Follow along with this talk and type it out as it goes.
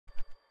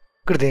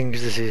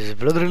Greetings, this is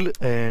Vlodril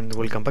and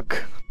welcome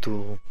back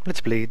to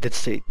Let's Play Dead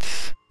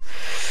State.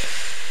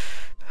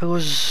 I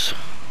was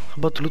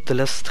about to loot the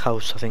last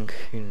house, I think,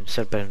 in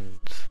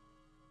Serpent,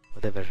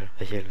 whatever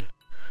the hell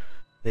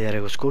the area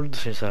was called,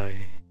 since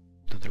I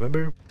don't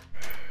remember.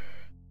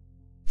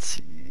 Let's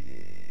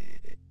see...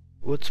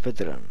 What's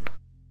veteran?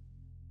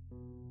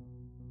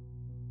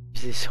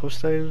 Is this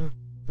hostile?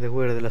 They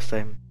were the last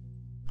time.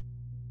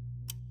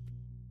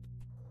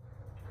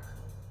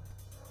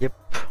 Yep.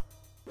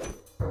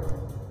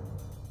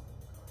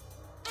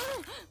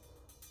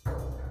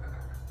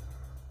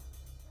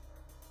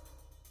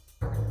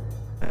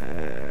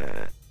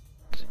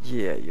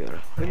 Yeah,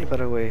 you're really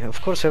far away.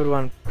 Of course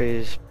everyone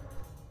pays.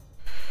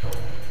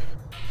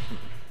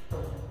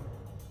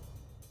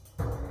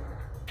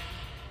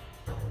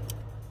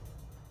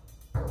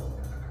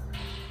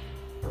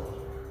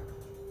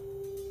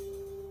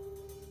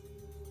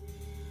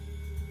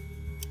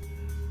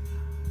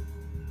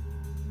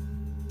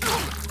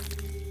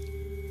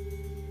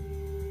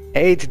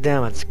 Eight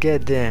damage,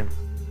 god damn.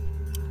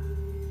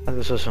 That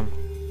was awesome.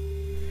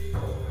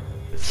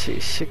 Let's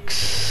see,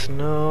 6,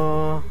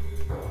 no.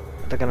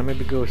 But I can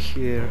maybe go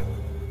here.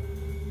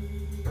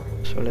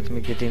 So let me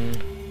get in.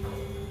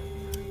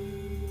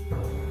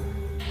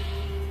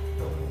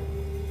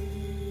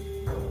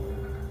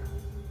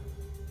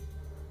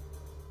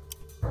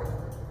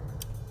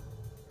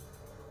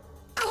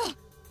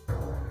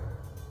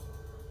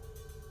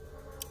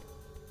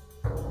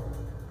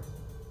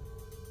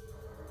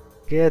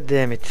 God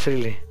damn it,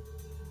 really.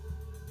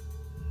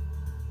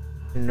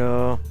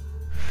 No.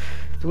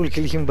 It will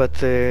kill him,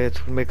 but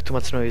it will make too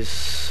much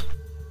noise.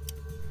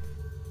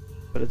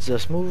 But let's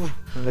just move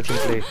and let him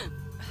play.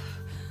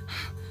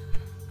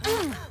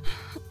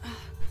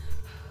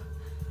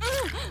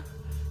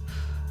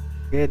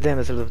 Yeah, damn,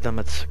 that's a lot of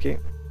damage, okay.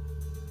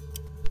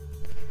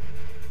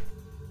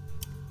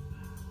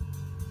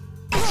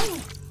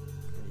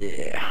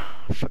 Yeah,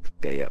 fuck the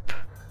guy up.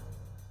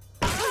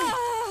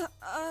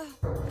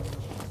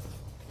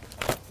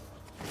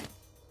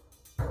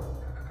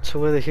 So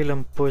where the hell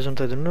I'm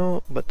poisoned, I don't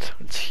know, but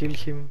let's heal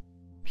him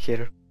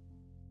here.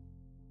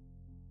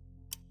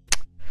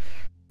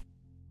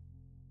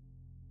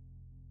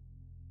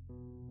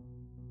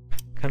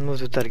 Can move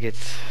to target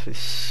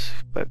these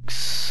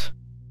bugs.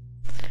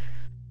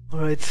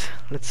 Alright,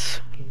 let's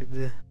leave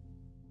the...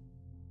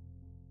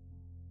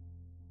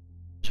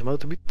 zoom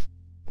out a bit.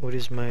 Where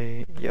is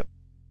my... yep.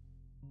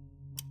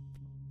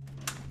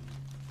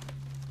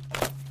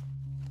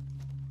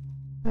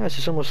 Ah,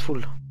 she's almost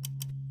full.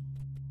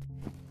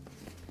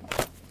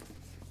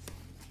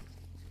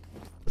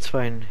 That's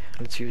fine,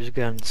 let's use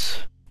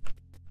guns.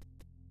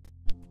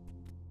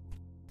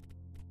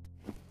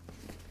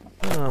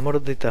 Ah, more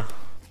data.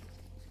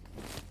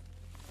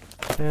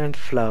 And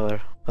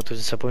flower. That was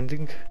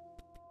disappointing.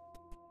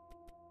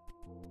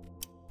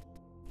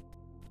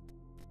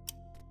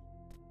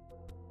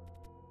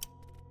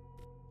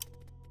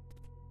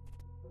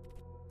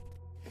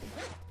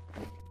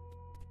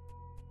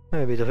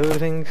 A bit of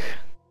everything.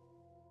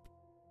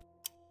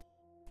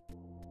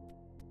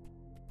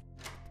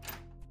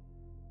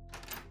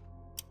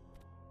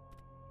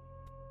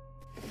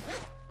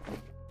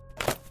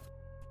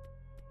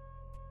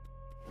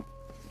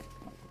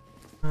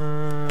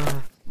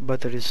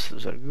 Batteries,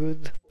 those are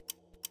good.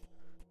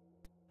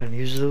 Can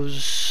use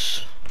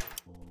those.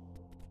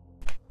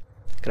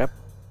 Crap.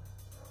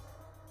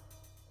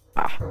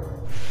 Ah.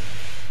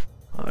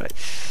 Alright,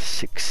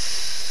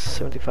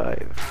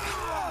 675.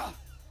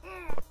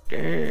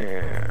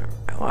 Okay.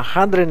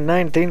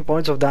 119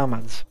 points of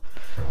damage.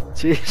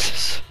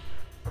 Jesus.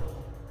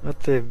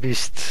 What a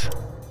beast.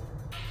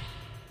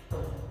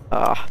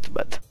 Ah, too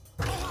bad.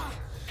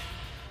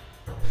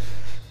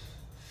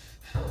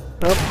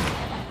 Nope.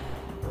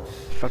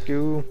 Fuck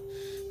you.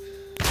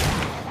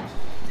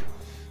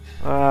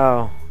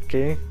 Wow,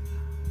 okay.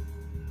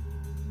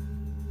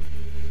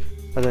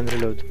 And then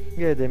reload.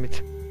 Yeah, damn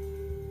it.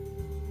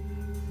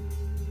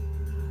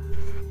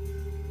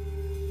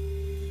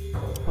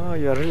 Oh,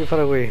 you are really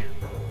far away.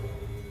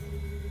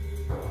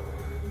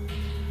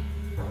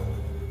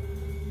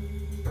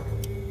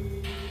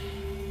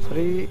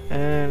 Three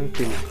and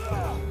kill.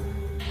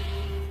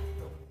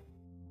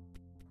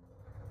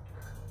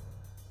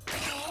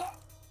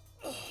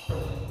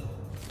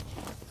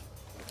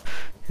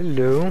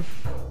 Hello.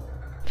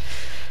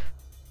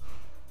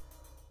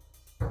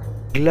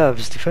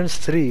 Gloves, defense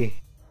 3.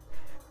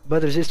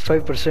 Bud resist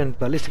 5%,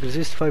 ballistic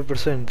resist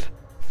 5%.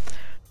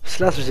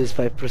 Slash resist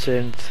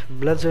 5%.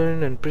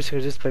 Bludgeon and piercing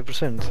resist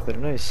 5%. Very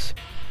nice.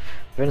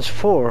 Defense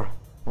 4.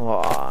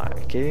 Oh,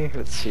 okay,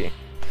 let's see.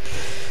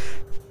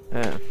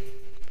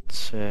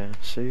 Let's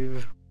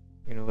save.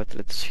 You know what,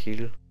 let's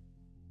heal.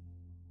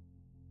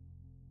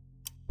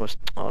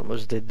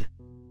 Almost dead.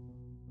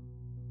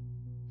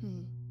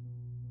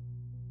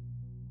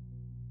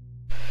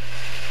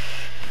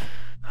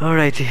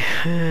 Alrighty,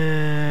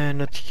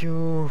 not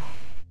you.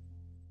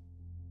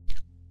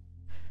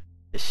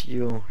 Yes,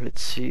 you.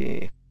 Let's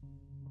see.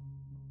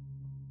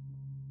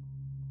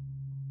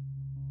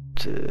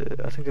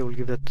 I think I will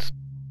give that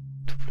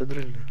to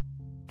Vlodril.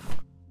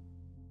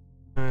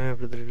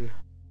 Vlodril.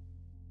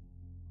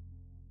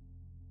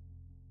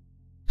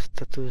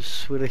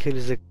 Status, where the hell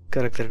is the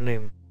character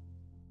name?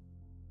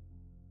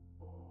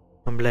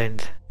 I'm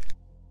blind.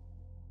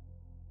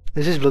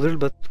 This is Vlodril,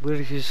 but where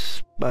is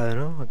his... I don't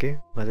know, okay,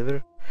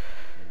 whatever.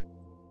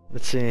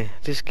 Let's see,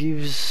 this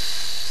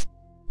gives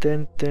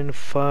 10, 10,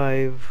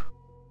 5.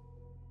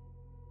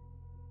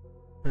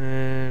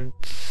 And...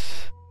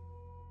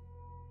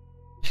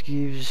 this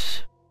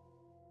gives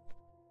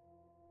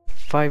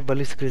 5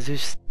 ballistic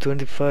resist,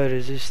 20 fire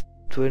resist,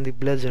 20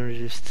 bludgeon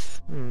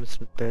resist.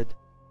 That's not bad.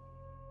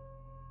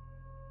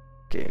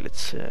 Okay,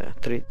 let's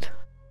trade.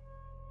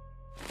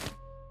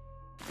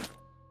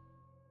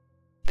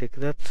 Take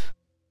that.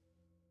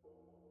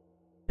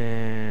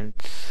 And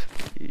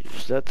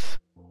use that.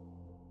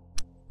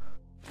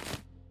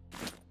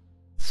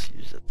 Let's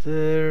use that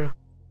there.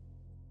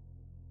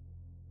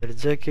 Their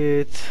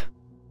jacket.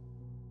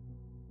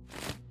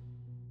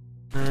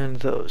 And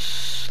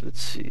those.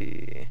 Let's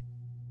see.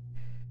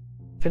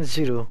 Defense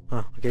 0.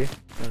 Ah, okay.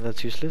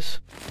 That's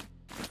useless.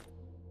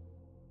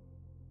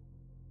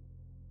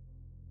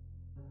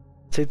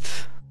 That's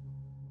it.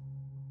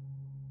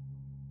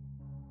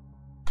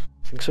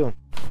 I think so.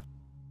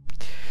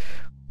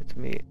 Let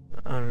me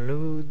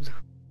unload.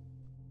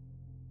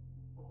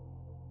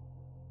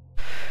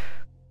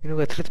 You know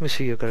what, let me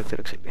see your character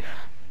actually.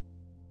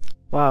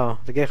 Wow,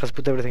 the guy has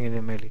put everything in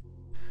a melee.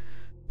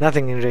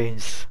 Nothing in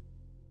range.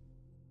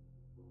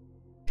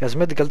 He has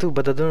medical too,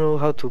 but I don't know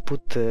how to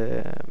put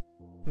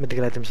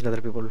medical items in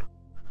other people. I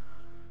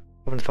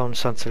haven't found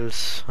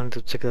satchels, I need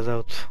to check that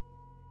out.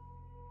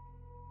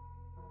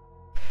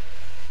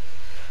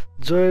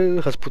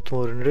 Joel has put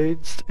more in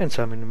ranged and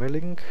some in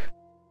mailing.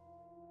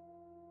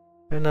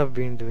 And I've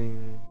been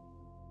doing...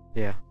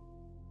 yeah.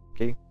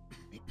 Okay.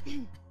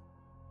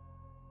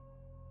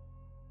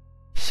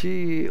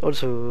 She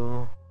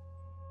also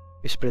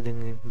is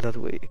spreading that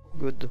way.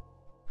 Good.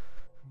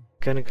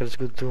 Mechanical's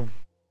good too.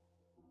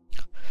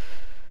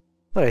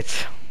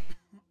 Alright.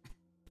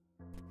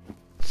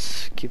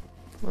 Let's keep...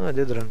 ah,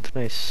 deodorant,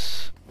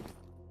 nice.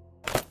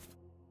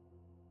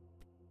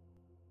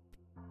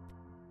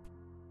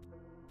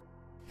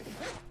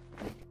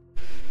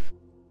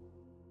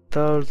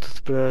 Towel,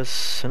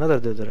 toothbrush, another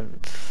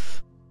deodorant.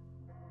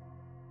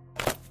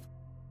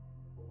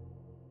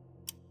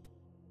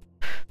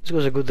 This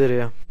was a good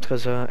area. It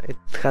has it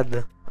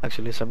had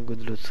actually some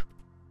good loot.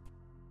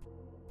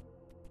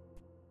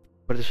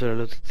 Pretty sure I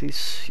looted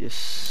this.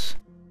 Yes.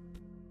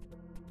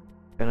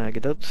 Can I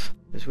get out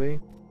this way?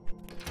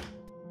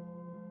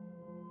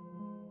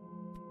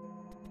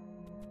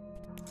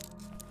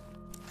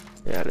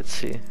 Yeah, let's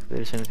see if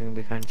there's anything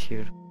behind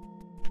here.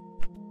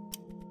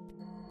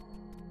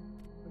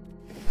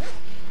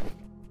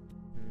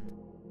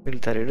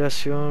 Military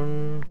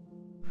ration,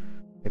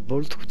 a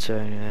bolt which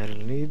I'll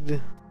need.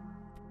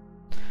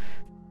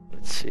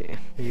 Let's see,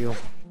 you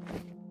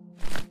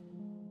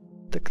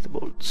take the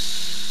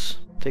bolts.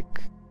 Take.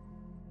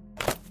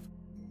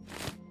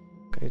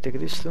 Can you take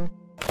this too?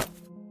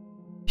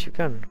 Yes, you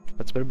can.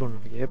 That's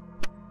bourbon. Yep.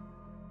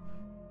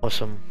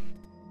 Awesome.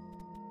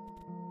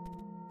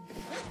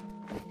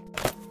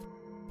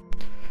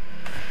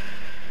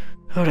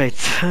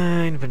 Alright,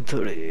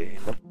 inventory.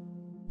 Nope.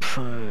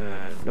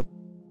 Nope.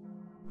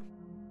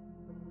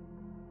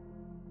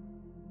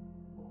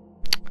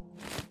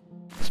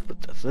 Let's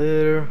put that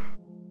there.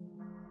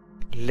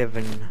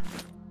 11.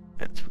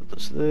 Let's put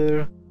those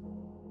there.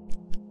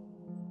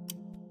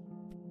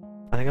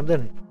 I think I'm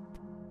done.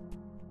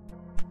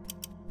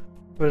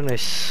 Very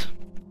nice.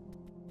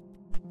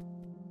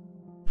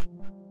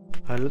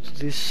 I looted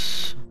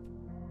this.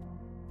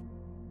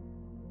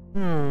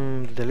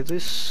 Did I loot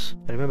this?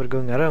 I remember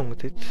going around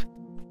with it.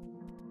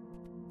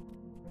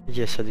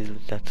 Yes, I did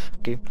loot that.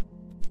 Okay.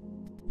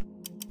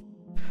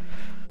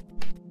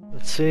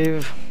 Let's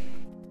save.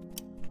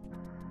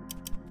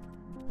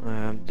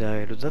 Did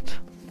I loot that?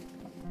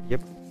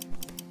 Yep.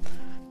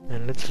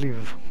 And let's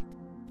leave.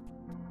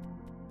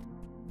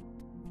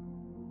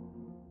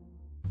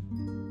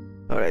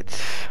 Alright,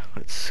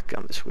 let's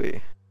come this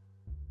way.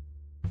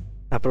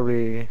 I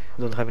probably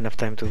don't have enough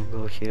time to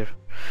go here.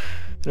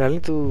 And I'll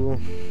need to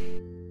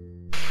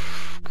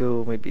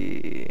go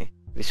maybe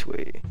this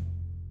way.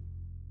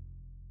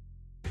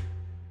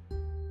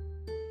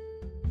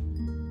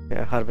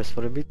 Yeah, harvest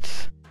for a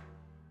bit.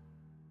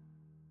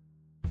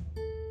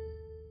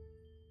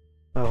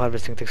 Oh,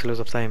 harvesting takes a lot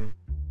of time.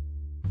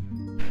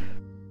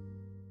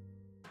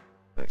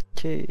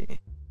 Okay.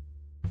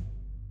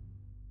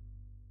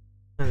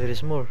 And there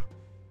is more.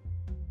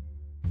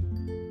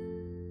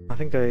 I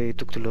think I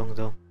took too long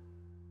though.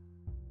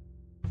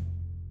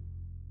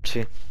 Let's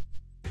see.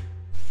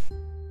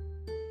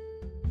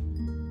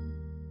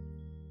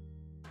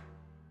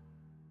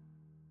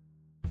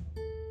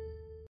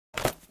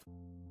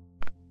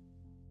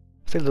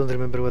 Still don't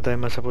remember what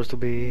time I'm supposed to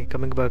be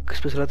coming back.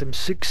 Special item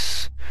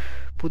 6,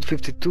 food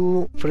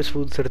 52, fresh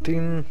food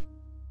 13,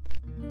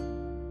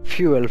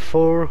 fuel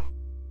 4,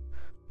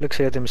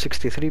 luxury item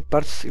 63,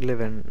 parts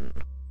 11.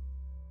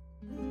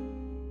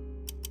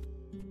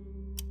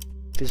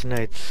 this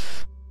night.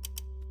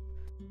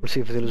 We'll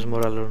see if they lose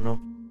morale or no.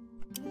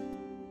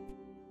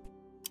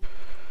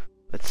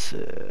 Let's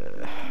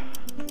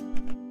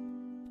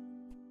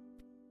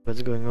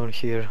what's going on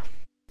here?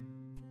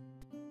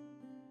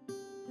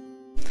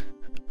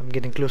 I'm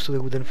getting close to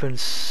the wooden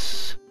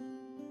fence.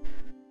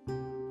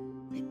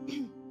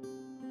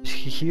 Is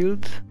he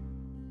healed?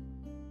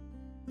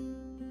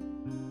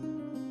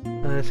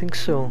 I think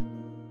so.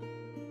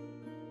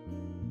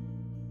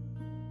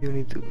 You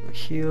need to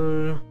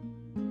heal.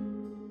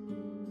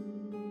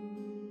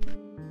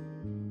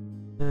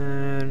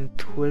 And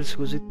who else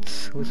was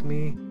it with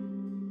me?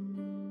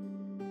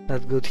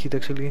 That got hit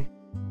actually.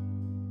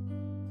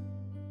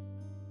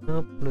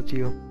 Nope, not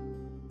you.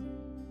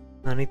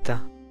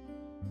 Anita.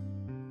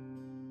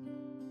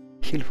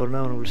 Heal for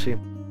now and we'll see.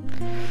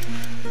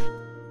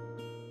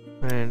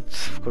 And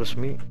of course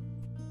me.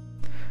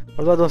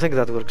 Although I don't think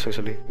that works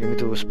actually. You need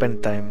to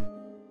spend time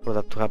for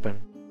that to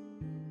happen.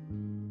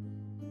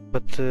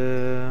 But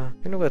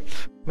you know what?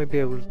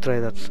 Maybe I will try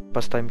that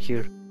pastime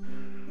here.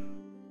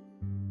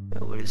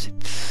 Where is it?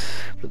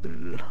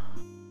 Vlodril.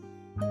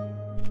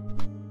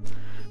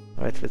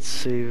 Alright, let's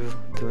save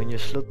to a new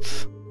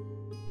slot.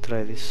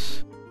 Try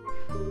this.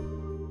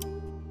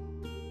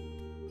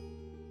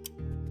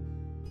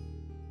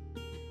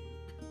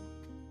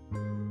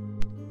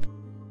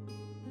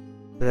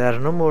 There are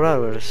no more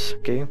hours,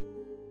 okay?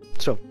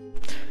 So,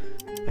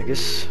 I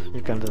guess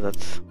you can do that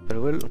very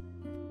well.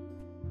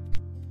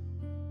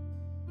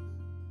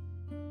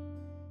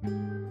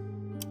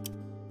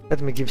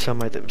 Let me give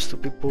some items to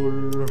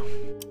people.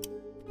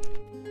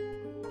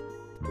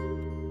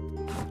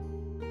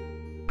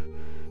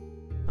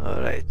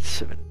 Alright,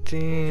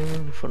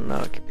 17. For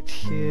now, keep it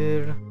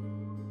here.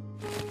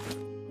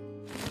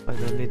 I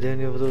don't need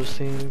any of those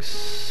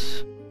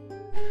things.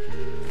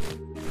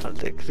 I'll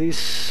take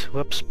this.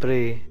 Web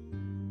spray.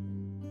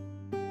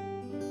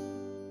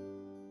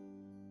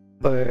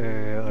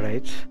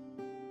 Alright.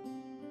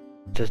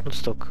 There's no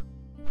stock.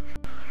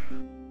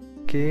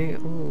 Okay,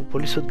 oh,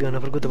 police shotgun, I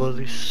forgot about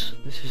this.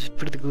 This is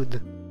pretty good.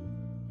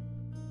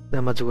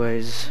 Damage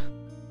wise.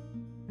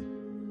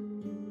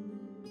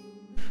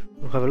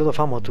 We have a lot of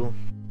ammo too.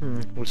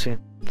 We'll see.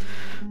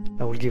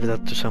 I will give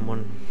that to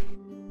someone.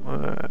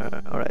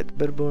 Alright,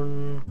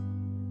 bourbon.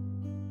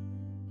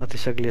 That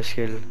is ugly as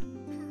hell.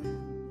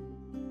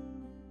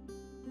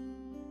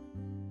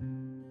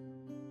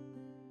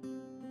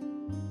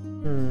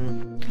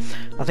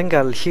 I think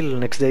I'll heal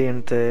next day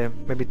and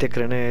maybe take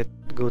Rene,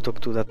 go talk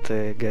to that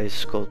guy's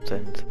Scott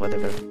and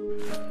whatever.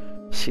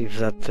 See if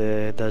that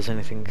does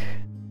anything.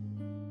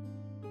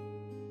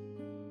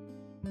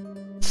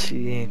 Let's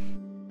see.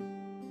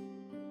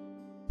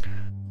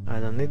 I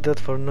don't need that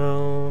for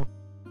now.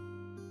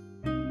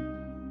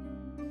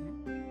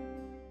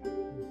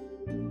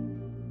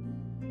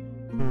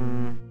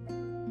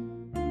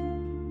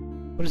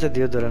 Where's the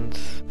deodorant?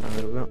 Oh,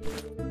 there we go.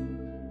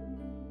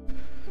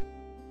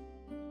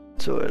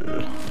 So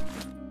well.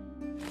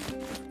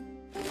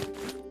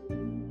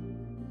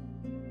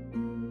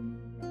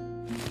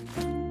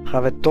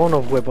 Have a ton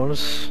of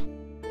weapons.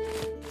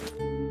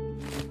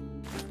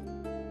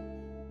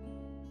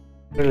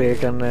 Really, I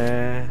can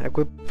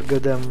equip a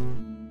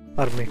goddamn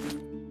army.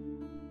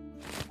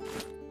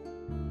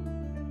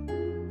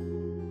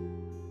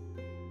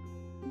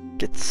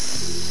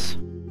 Kits.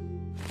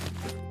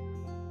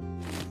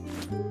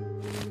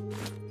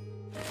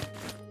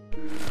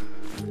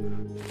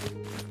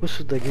 Who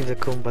should I give the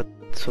combat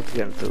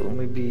shotgun to?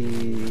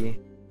 Maybe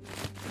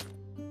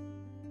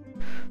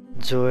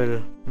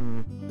Joel.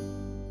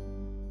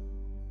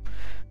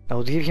 I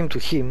would give him to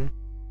him,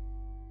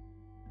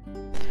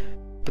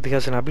 but he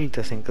has an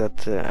ability, I think,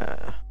 that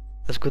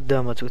has good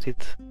damage with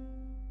it.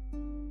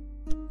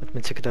 Let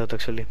me check it out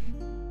actually.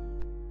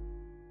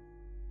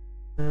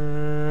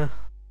 Where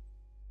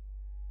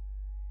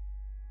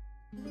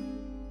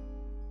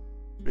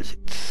is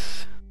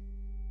it?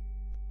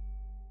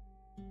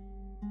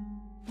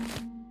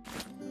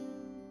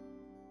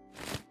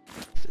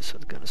 The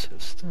shotgun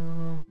sells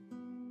stuff.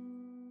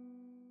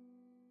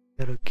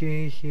 They're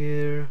okay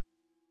here.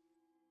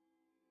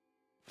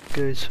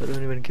 Guys, I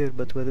don't even care,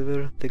 but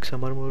whatever, take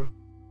some armor.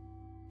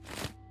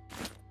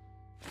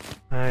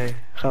 I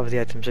have the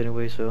items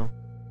anyway, so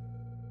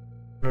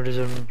no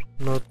reason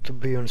not to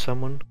be on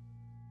someone.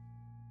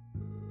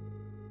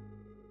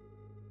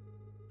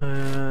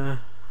 Oh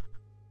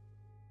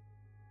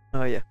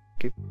yeah,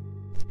 keep.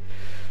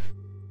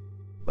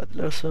 But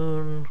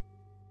Larson.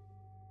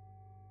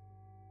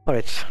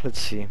 Alright, let's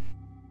see.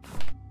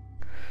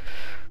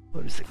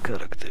 What is the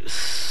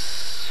characters?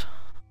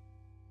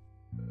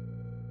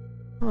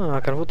 Oh,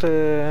 I can put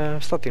a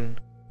stat in.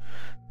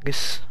 I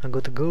guess I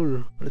got a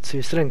goal. Let's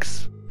see,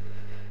 strength.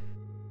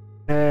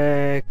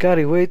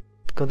 Carry weight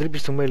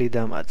contributes to melee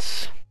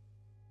damage.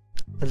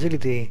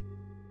 Agility.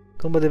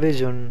 Combat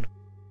evasion.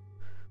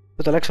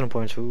 Total action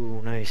points.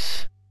 Ooh,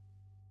 nice.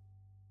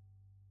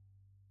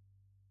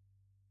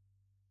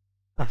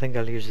 I think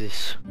I'll use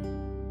this.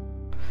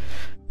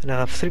 And I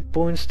have 3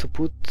 points to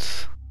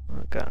put.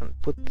 I can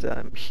put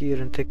them here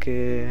and take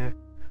a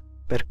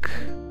perk.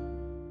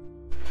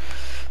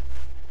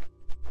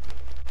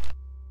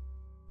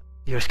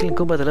 Your skill in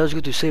combat allows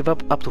you to save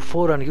up to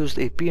 4 unused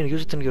AP and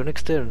use it on your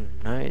next turn.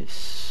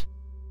 Nice.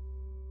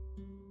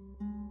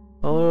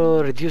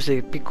 Or reduce the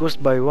AP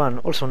cost by 1.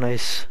 Also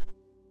nice.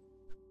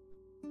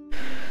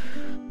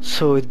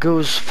 So it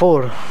goes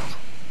 4.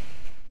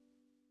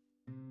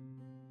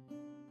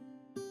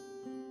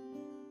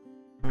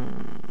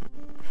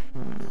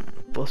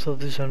 Both of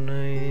these are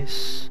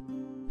nice.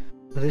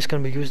 But this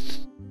can be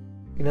used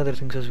in other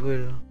things as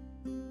well.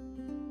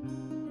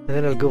 And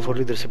then I'll go for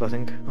leadership, I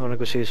think, or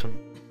negotiation.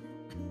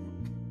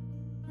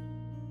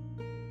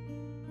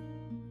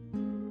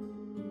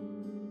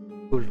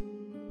 Cool.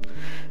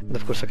 And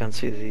of course I can't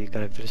see the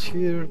characters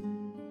here.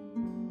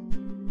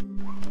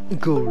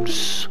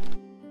 Goals.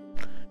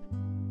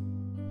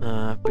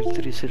 Build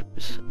 3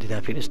 service. Did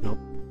I finish? No.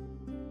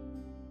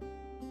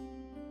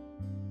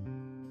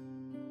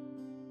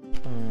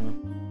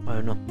 I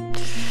don't know.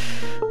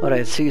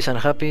 Alright, Sig is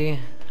unhappy.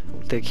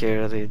 We'll take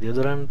care of the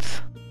deodorant.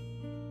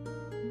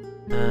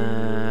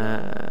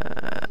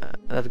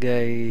 That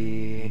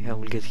guy, I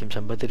will get him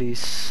some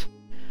batteries.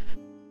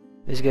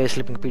 This guy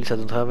sleeping pills, I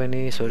don't have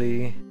any,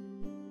 sorry.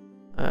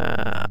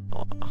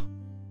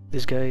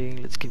 This guy,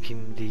 let's give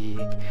him the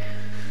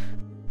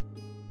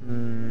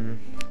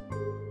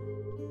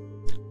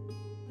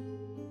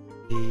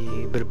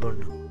bourbon.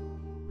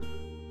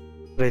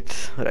 Right.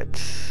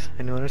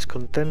 Anyone else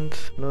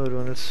content? No,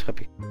 everyone else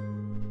happy.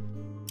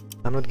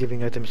 I'm not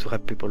giving items to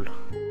happy people.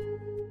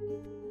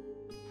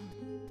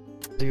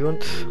 Do you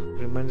want?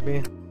 Remind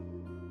me.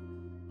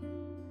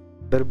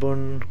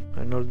 Bourbon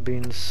and old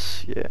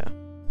beans, yeah.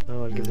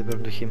 No, I'll give the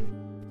bourbon to him.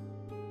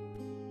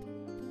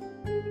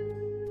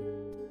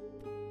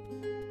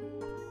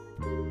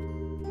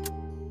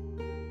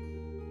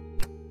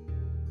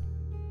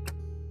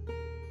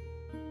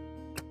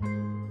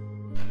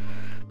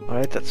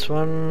 Alright, that's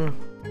one.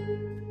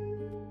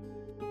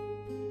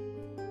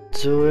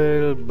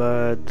 Joel,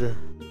 bad.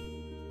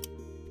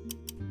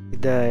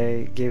 Did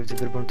I gave the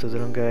bourbon to the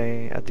wrong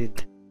guy? I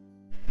did.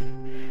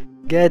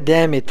 God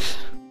damn it!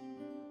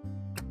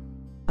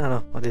 Ah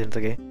no, I didn't,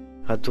 okay.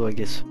 Had to, I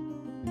guess.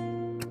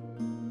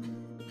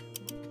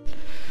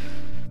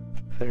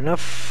 Fair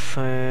enough.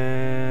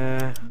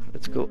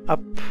 Let's go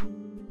up.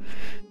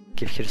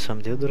 Give her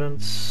some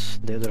deodorants.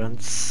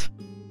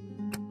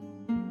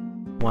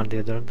 One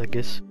deodorant, I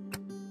guess.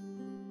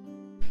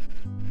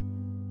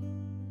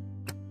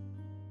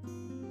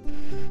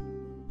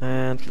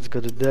 And let's go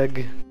to Doug.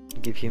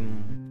 Give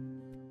him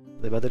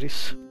the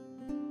batteries.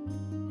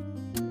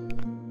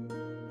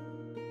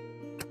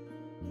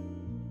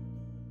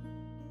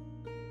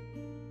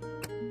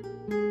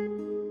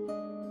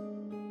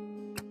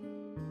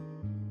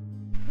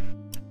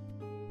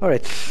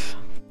 Alright.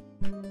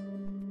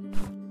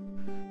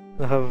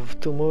 I have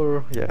 2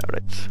 more. Yeah,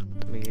 right.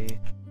 Let me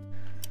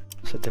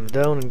set them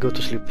down and go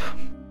to sleep.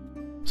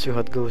 See how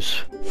it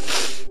goes.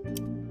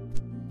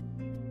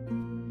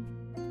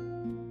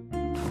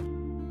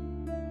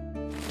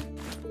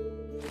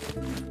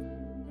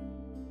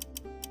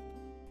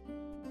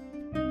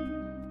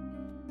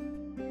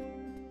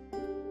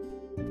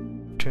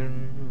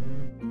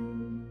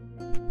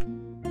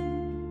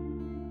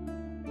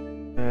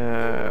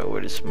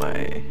 Where is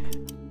my...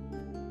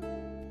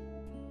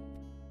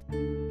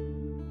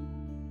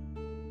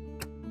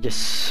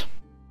 Yes.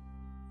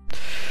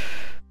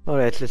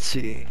 Alright, let's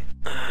see.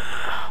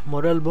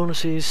 Morale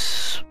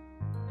bonuses.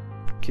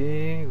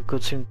 Okay, we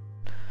got some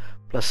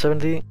plus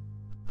 70.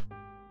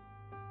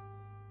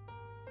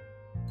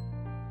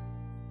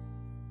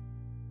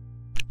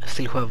 I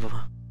still have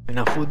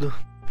enough food.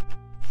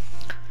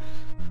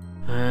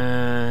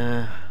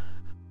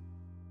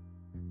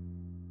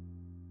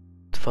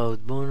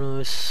 Food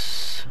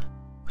bonus,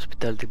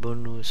 hospitality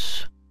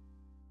bonus.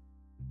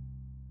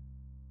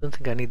 Don't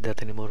think I need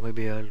that anymore.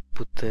 Maybe I'll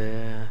put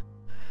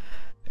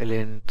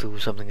Ellen to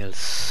something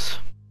else.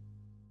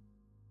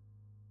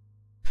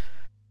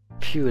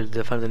 Fuel, did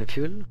I find any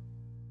fuel?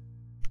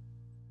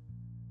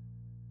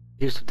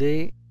 Used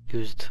today,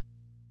 used.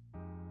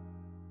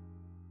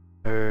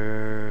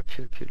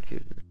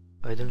 Fuel.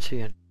 I don't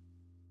see any.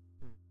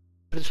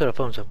 Pretty sure I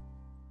found some.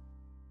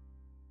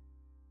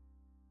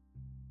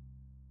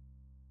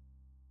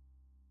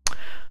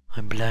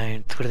 I'm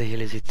blind. Where the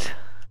hell is it?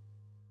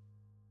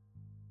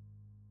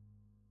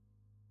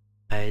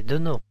 I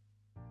don't know.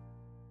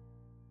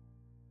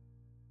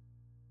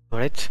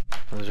 Alright,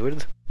 that was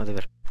weird.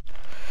 Whatever.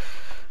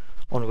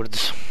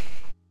 Onwards.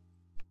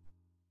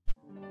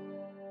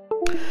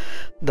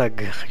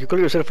 Doug, you call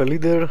yourself a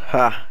leader?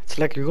 Ha! It's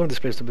like you want this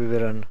place to be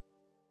run.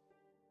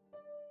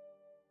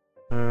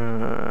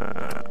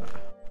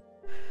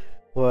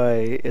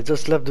 Why? I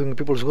just love doing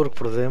people's work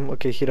for them.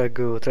 Okay, here I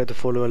go. Try to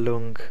follow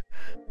along.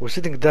 We're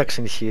sitting ducks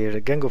in here.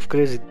 A gang of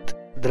crazy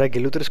draggy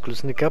looters could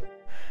sneak up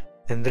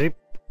and rip...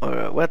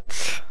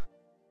 what?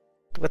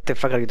 What the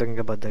fuck are you talking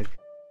about, Doug?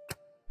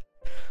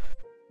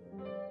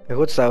 A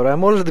watchtower.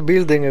 I'm already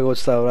building a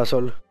watchtower,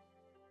 asshole.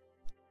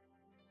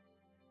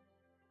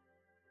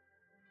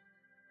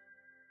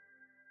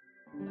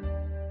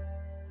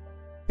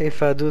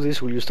 If I do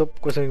this, will you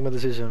stop questioning my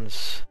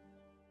decisions?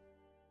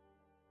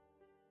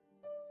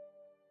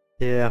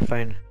 Yeah,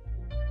 fine.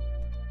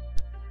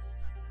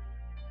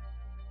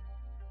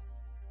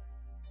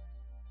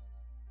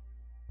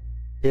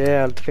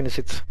 Yeah, I'll finish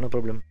it, no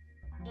problem.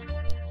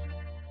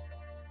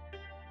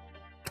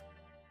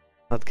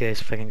 That guy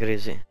is fucking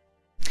crazy.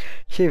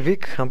 Hey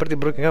Vic, I'm pretty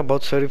broken up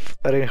about Sheriff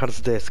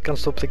Reinhardt's death. Can't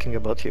stop thinking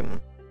about him.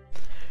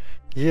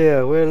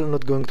 Yeah, well,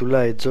 not going to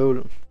lie,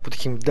 Joel. Put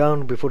him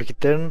down before he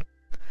turned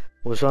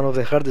was one of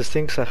the hardest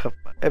things I have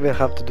ever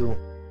had to do.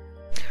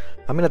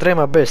 I mean, I try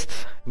my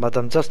best, but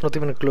I'm just not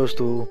even close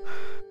to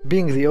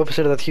being the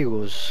officer that he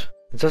was.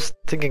 Just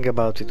thinking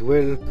about it,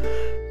 well,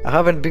 I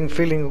haven't been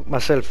feeling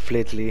myself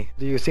lately.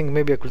 Do you think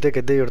maybe I could take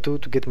a day or two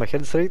to get my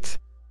head straight?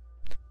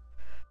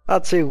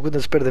 I'd say we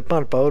couldn't spare the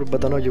manpower,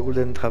 but I know you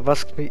wouldn't have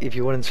asked me if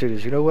you weren't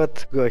serious. You know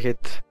what? Go ahead.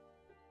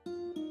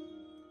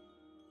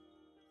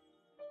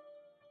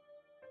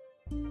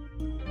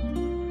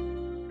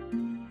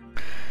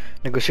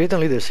 Negotiate on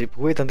leadership.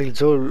 Wait until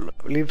Joel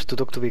leaves to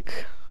talk to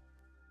Vic.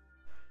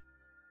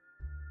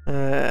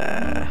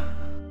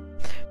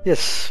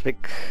 Yes,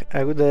 Vic.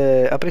 I would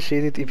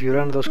appreciate it if you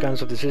run those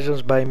kinds of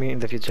decisions by me in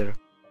the future.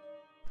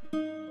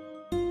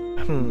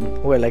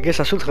 Well, I guess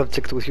I should have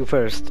checked with you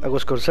first. I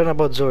was concerned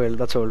about Joel,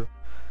 that's all.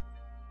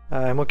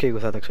 I'm okay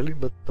with that actually,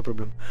 but no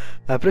problem.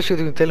 I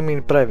appreciate you telling me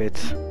in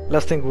private.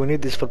 Last thing we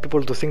need is for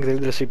people to think the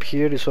leadership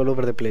here is all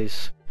over the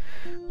place.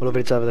 All over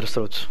each other's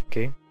throats,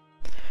 okay?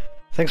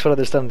 Thanks for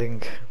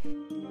understanding.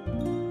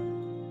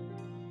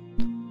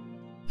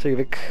 See you,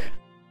 Vic.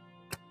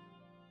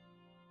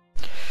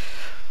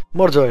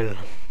 More Joel.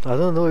 I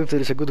don't know if there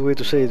is a good way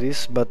to say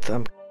this, but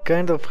I'm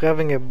kind of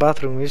having a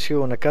bathroom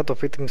issue on account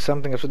of eating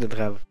something I shouldn't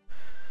have.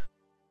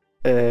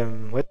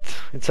 What?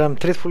 It's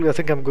truthfully, I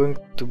think I'm going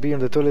to be on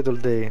the toilet all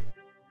day.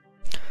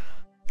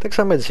 Take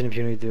some medicine if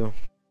you need to.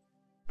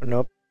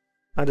 Nope.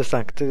 I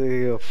understand. Take the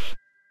day off.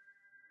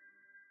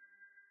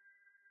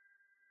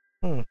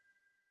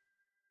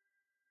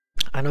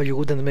 I know you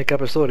wouldn't make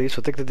up a story,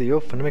 so take the day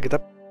off and make it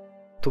up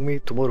to me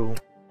tomorrow.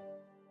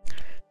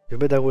 You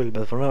bet I will,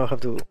 but for now I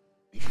have to...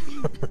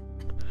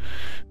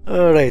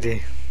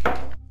 Alrighty.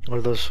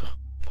 All those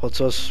hot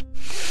sauce.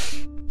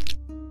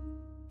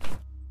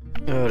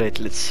 Alright,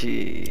 let's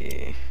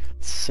see.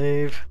 Let's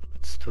save.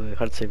 Let's do a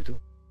hard save too.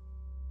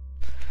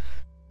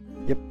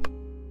 Yep.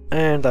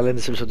 And I'll end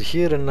this episode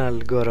here and I'll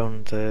go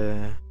around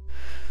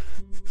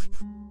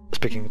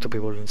speaking to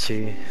people and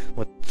see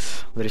what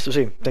there is to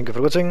see. Thank you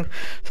for watching.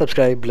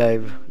 Subscribe,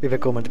 leave a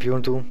comment if you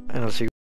want to, and I'll see you.